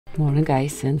Morning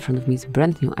guys, in front of me is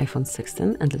brand new iPhone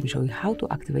 16 and let me show you how to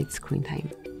activate screen time.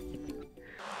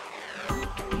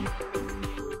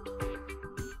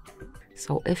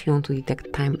 So if you want to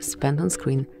detect time spent on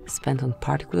screen, spent on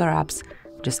particular apps,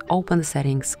 just open the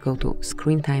settings, go to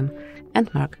screen time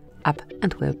and mark app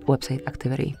and website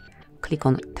activity. Click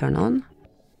on turn on.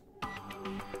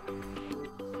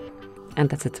 And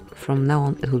that's it. From now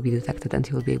on it will be detected and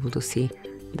you will be able to see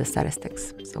the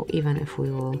statistics. So even if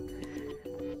we will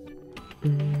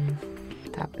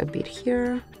tap a bit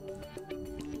here,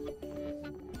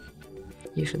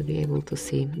 you should be able to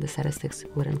see the statistics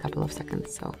within a couple of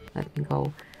seconds. So let me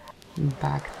go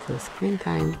back to screen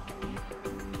time.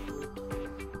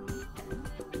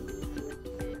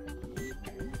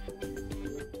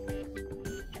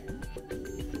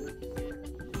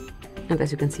 And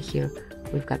as you can see here,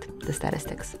 we've got the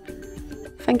statistics.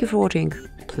 Thank you for watching.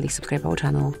 Please subscribe our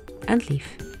channel and leave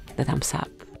the thumbs up.